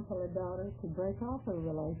to counsel a daughter to break off a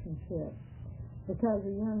relationship because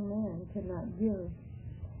a young man could not give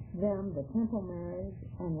them the temple marriage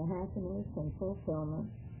and the happiness and fulfillment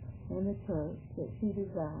in the church that she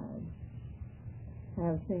desired. I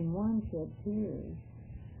have seen one shed tears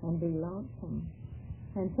and be lonesome,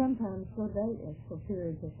 and sometimes go dateless for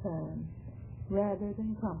periods of time, rather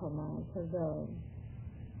than compromise her goal.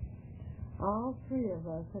 All three of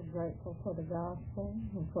us are grateful for the gospel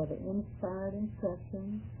and for the inspired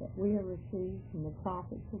instructions that we have received from the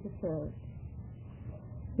prophets of the church.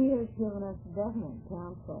 He has given us definite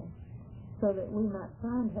counsel so that we might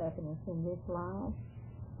find happiness in this life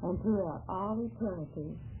and throughout all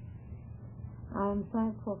eternity. I am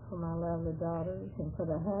thankful for my lovely daughters and for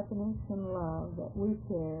the happiness and love that we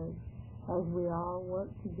shared as we all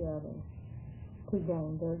worked together to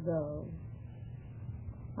gain their goals.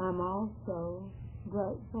 I'm also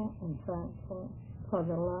grateful and thankful for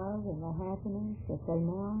the love and the happiness that they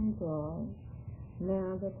now enjoy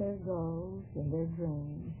now that their goals and their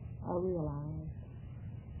dreams are realized.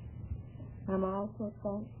 I'm also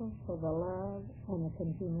thankful for the love and the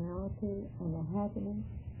congeniality and the happiness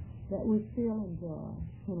that we still enjoy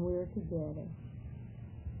when we're together.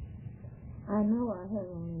 I know our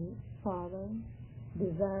Heavenly Father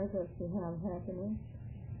desires us to have happiness,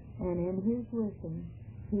 and in His wisdom,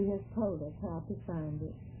 He has told us how to find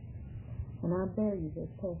it. And I bear you this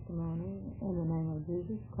testimony in the name of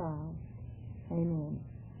Jesus Christ. Amen.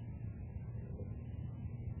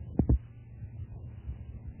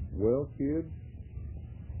 Well, kids,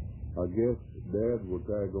 I guess Dad will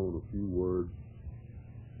tag on a few words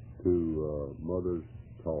to Mother's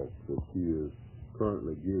talk that she is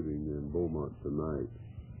currently giving in Beaumont tonight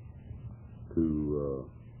to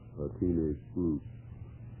a teenage group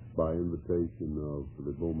by invitation of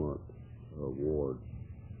the Beaumont Ward.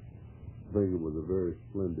 I think it was a very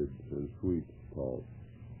splendid and sweet talk,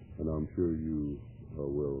 and I'm sure you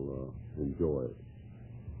will enjoy it.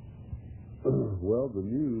 Well, the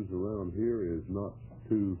news around here is not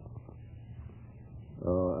too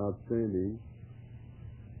outstanding.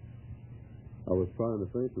 I was trying to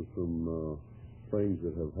think of some things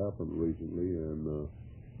that have happened recently, and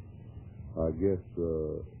I guess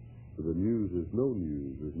the news is no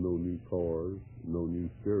news. There's no new cars, no new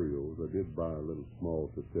stereos. I did buy a little small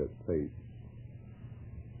cassette tape,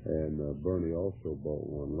 and Bernie also bought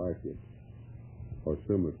one like it, or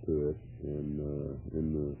similar to it, in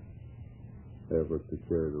the effort to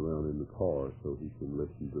carry it around in the car so he can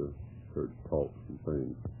listen to church talks and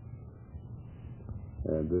things.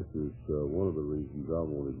 And this is one of the reasons I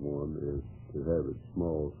wanted one, is to have it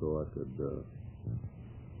small so I could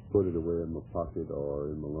put it away in my pocket or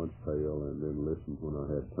in my lunch pail and then listen when I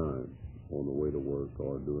had time on the way to work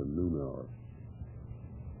or during noon hours.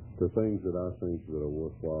 The things that I think that are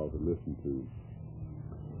worthwhile to listen to.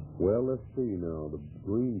 Well, let's see now. The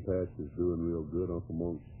green patch is doing real good. Uncle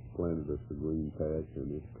Monk planted us a green patch,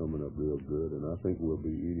 and it's coming up real good, and I think we'll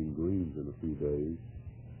be eating greens in a few days.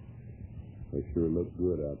 They sure look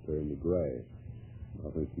good out there in the grass.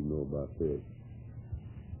 I think you know about this.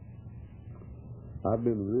 I've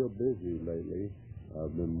been real busy lately.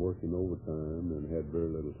 I've been working overtime and had very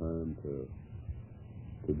little time to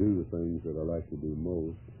do the things that I like to do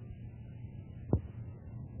most.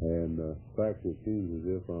 And in fact, it seems as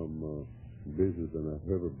if I'm busier than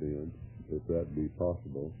I've ever been, if that be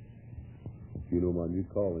possible. You know, my new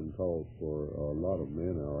calling calls for a lot of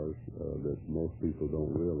man hours that most people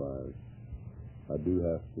don't realize. I do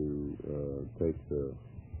have to take the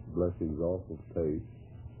blessings off of tape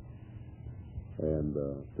and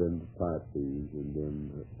then to type these, and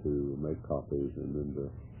then to make copies, and then to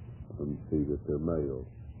see that they're mailed.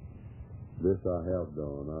 This I have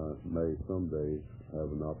done. I may someday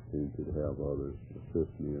have an opportunity to have others assist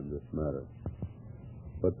me in this matter.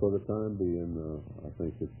 But for the time being, I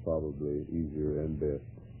think it's probably easier and best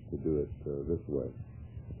to do it this way.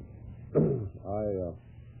 I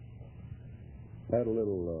had a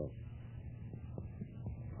little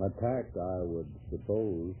attack, I would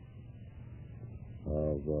suppose,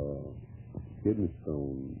 of kidney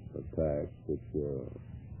stone attack, which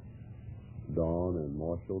Don and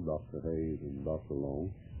Marshall, Dr. Hayes and Dr.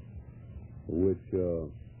 Long, which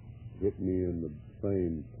hit me in the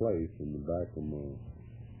same place in the back of my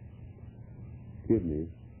kidney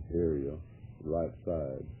area, right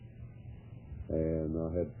side. And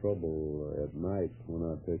I had trouble at night when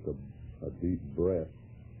I take a deep breath.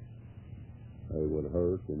 It would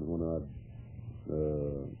hurt, and when I'd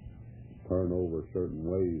turn over certain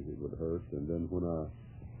ways, it would hurt. And then when I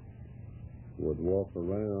would walk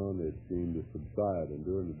around, it seemed to subside. And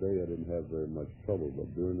during the day, I didn't have very much trouble.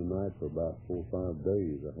 But during the night, for about 4 or 5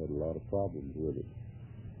 days, I had a lot of problems with it.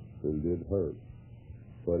 It did hurt.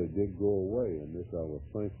 But it did go away, and this I was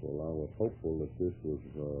thankful. I was hopeful that this was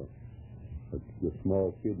the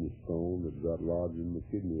small kidney stone that got lodged in the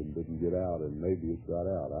kidney and didn't get out, and maybe it got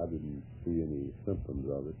out. I didn't see any symptoms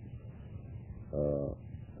of it.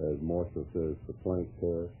 As Marshall says, the plank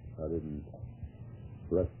test, I didn't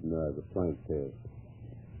recognize the plank test.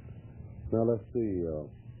 Now let's see,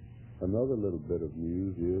 another little bit of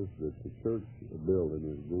news is that the church building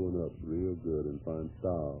is going up real good in fine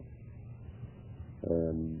style.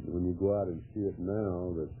 And when you go out and see it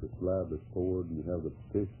now that the slab is poured and you have the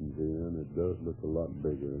petitions in, it does look a lot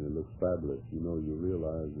bigger, and it looks fabulous. You know, you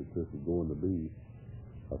realize that this is going to be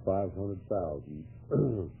a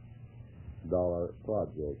 $500,000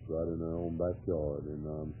 project right in our own backyard, and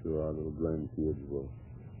I'm sure our little grandkids will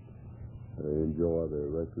enjoy the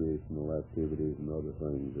recreational activities and other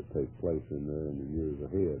things that take place in there in the years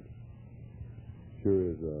ahead. Sure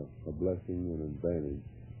is a blessing and an advantage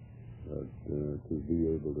to be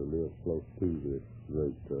able to live close to this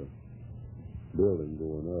great building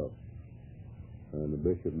going up. And the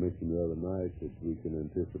bishop mentioned the other night that we can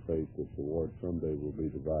anticipate that the ward someday will be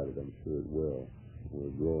divided. I'm sure it will.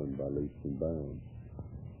 We're growing by leaps and bounds.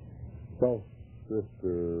 So,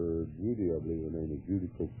 Sister Judy, I believe her name is Judy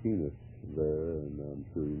Kokinis there, and I'm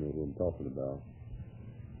sure you know who I'm talking about.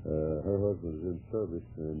 Her husband is in service,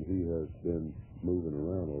 and he has been moving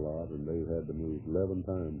around a lot, and they've had to move 11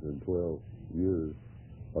 times in 12 years,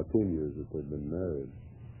 or 10 years that they've been married.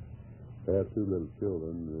 They have 2 little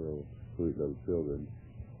children, real sweet little children.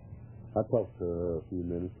 I talked to her a few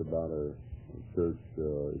minutes about her church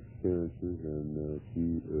experiences, and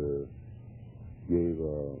she gave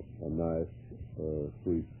a nice,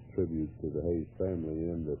 sweet tribute to the Hayes family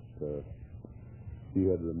in that she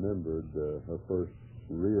had remembered her first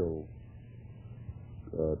real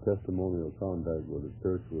testimonial contact with the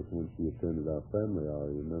church was when she attended our family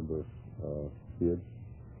hour. You remember, kids,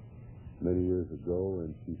 many years ago,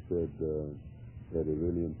 and she said that it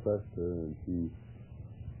really impressed her, and she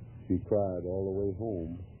cried all the way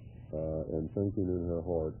home, and thinking in her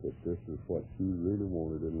heart that this is what she really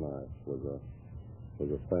wanted in life, was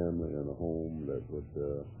a family and a home that would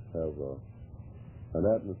have an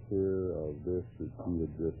atmosphere of this that she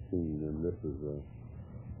had just seen, and this has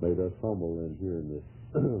made us humble in hearing this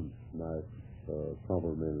nice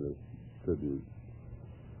complimentary tribute.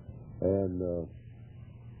 And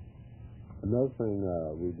another thing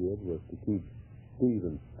we did was to keep Steve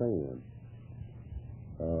and Stan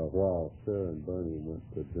while Sarah and Bernie went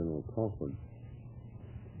to General Conference.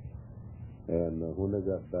 And when they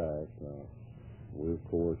got back, we, of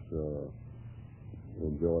course,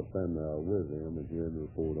 enjoyed family hour with them and hearing the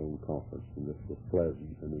report on conference, and this was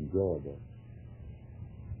pleasant and enjoyable.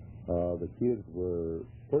 The kids were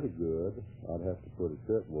pretty good. I'd have to put it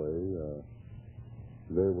that way.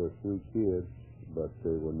 They were sweet kids, but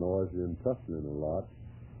they were noisy and tussling a lot.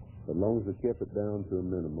 As long as they kept it down to a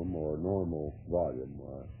minimum or a normal volume,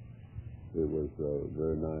 it was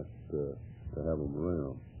very nice to have them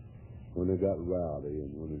around. When they got rowdy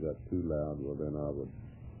and when they got too loud, well, then I would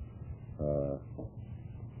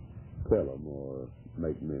tell them or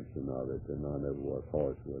make mention of it, and I never was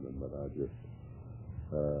harsh with them, but I just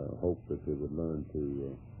hope that they would learn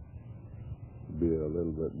to be a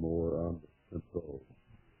little bit more under control.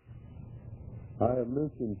 I have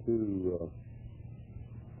mentioned to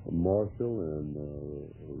Marshall and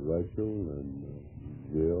Rachel and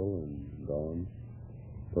Jill and Don,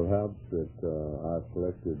 perhaps that I've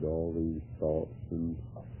collected all these thoughts and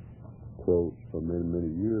quotes for many,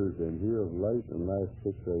 many years, and here of late, in the last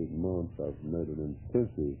 6 or 8 months, I've made an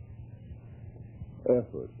intensive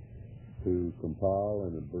effort to compile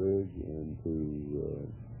and abridge and to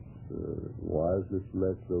wisely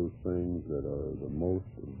select those things that are the most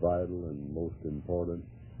vital and most important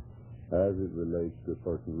as it relates to a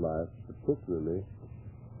person's life, particularly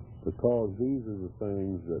because these are the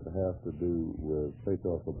things that have to do with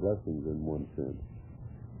takeoff of blessings in one sense.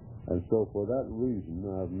 And so for that reason,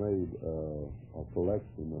 I've made a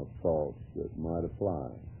collection of thoughts that might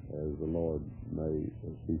apply as the Lord may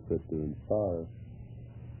see fit to inspire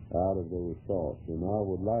out of those thoughts. And I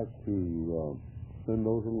would like to send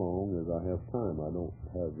those along as I have time. I don't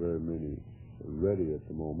have very many ready at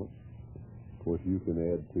the moment. Of course, you can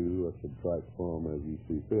add to or subtract from as you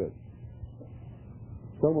see fit.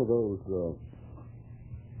 Some of those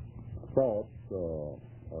thoughts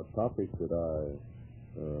are topics that I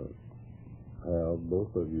have,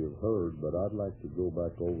 both of you have heard, but I'd like to go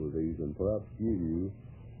back over these and perhaps give you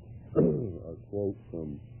a quote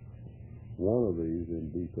from one of these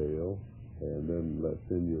in detail, and then let's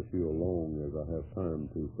send you a few along as I have time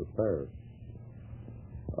to prepare.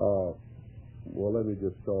 Well, let me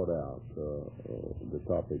just start out the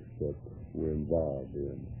topics that we're involved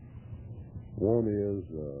in. One is,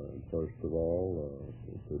 first of all,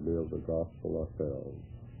 to live the gospel ourselves.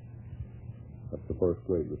 That's the first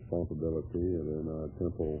great responsibility, and then our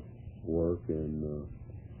temple work and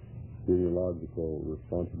genealogical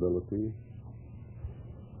responsibility.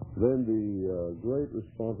 Then the great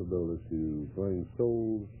responsibility to bring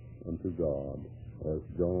souls unto God, as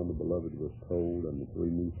John the Beloved was told, and the 3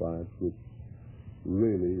 Nephites, which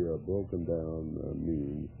really broken down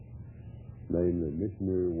means, namely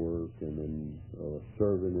missionary work and then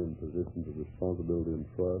serving in positions of responsibility and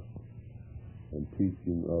trust and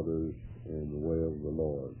teaching others in the way of the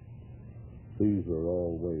Lord. These are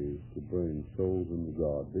all ways to bring souls into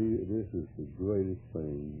God. This is the greatest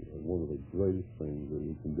thing, one of the greatest things that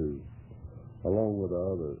we can do, along with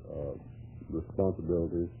other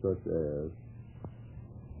responsibilities such as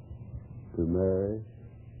to marry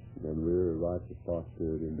and rear a righteous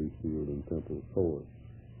posterity and be sealed in temple courts,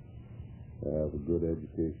 have a good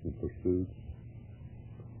education pursuit,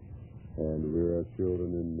 and rear our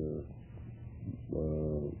children in the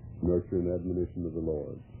nurture and admonition of the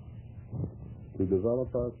Lord, to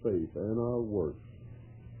develop our faith and our works.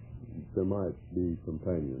 There might be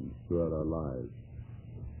companions throughout our lives,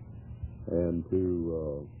 and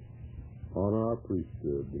to honor our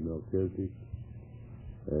priesthood, the Melchizedek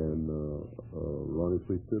and Ronnie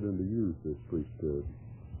priesthood, and to use this priesthood,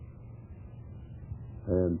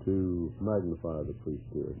 and to magnify the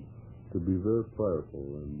priesthood, to be very prayerful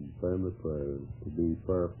in family prayers, to be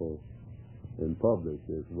prayerful in public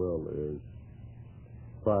as well as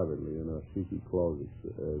privately in our secret closets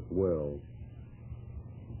as well,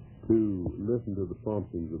 to listen to the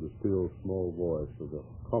promptings of the still small voice of the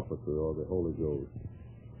Comforter or the Holy Ghost,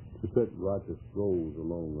 to set righteous goals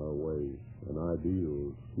along our way and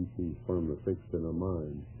ideals, keep these firmly fixed in our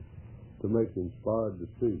minds, to make inspired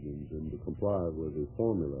decisions and to comply with the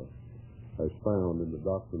formula as found in the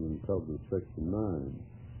Doctrine and Covenants, section 9,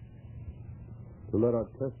 to let our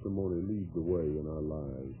testimony lead the way in our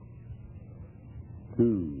lives,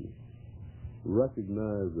 to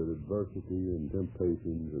recognize that adversity and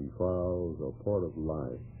temptations and trials are part of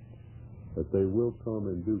life, that they will come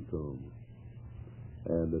and do come,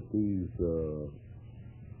 and that these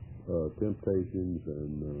temptations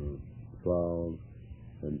and trials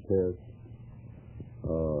and tests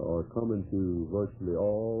are coming to virtually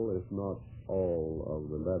all, if not all, of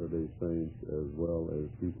the Latter-day Saints as well as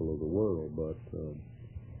people of the world, but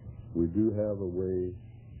we do have a way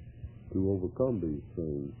to overcome these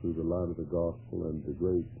things through the light of the gospel and the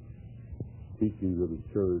great teachings of the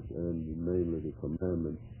church, and namely the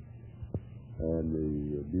commandments and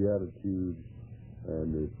the beatitudes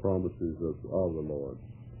and the promises of the Lord.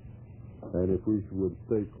 And if we would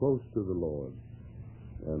stay close to the Lord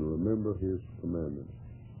and remember His commandments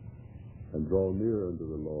and draw near unto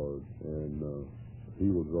the Lord, and He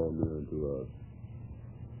will draw near unto us.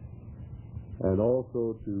 And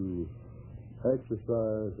also to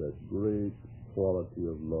exercise that great quality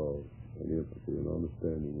of love and empathy and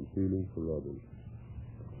understanding and feeling for others,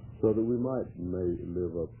 so that we may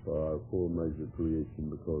live up our full measure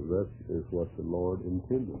creation, because that is what the Lord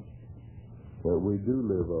intended, that we do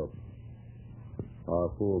live up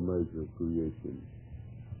our full measure creation,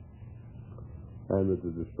 and that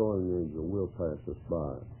the destroying angel will pass us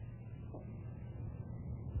by.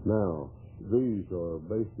 Now, these are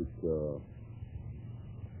basic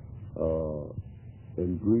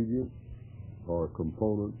ingredients or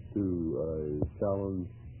components to a challenge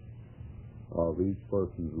of each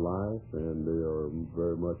person's life, and they are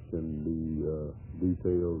very much can be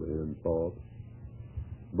detailed in thought.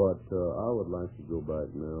 But I would like to go back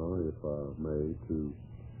now, if I may, to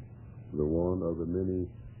the one of the many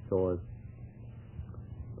choice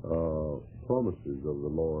promises of the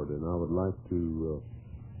Lord, and I would like to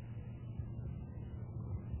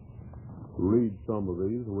read some of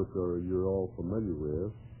these, which you're all familiar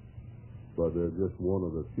with, but they're just one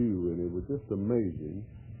of the few, and it was just amazing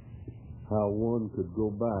how one could go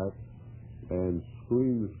back and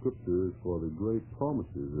screen the Scriptures for the great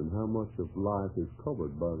promises, and how much of life is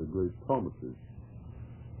covered by the great promises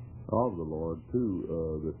of the Lord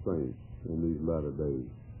to the saints in these latter days.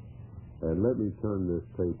 And let me turn this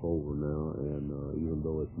tape over now, and even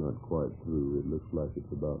though it's not quite through, it looks like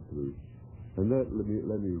it's about through. And let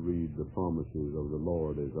me read the promises of the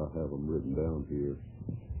Lord as I have them written down here,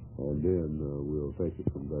 and then we'll take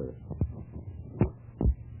it from there.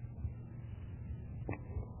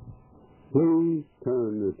 Please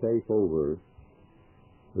turn the tape over,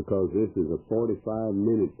 because this is a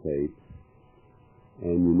 45-minute tape,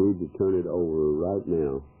 and you need to turn it over right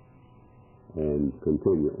now and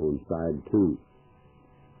continue on side 2.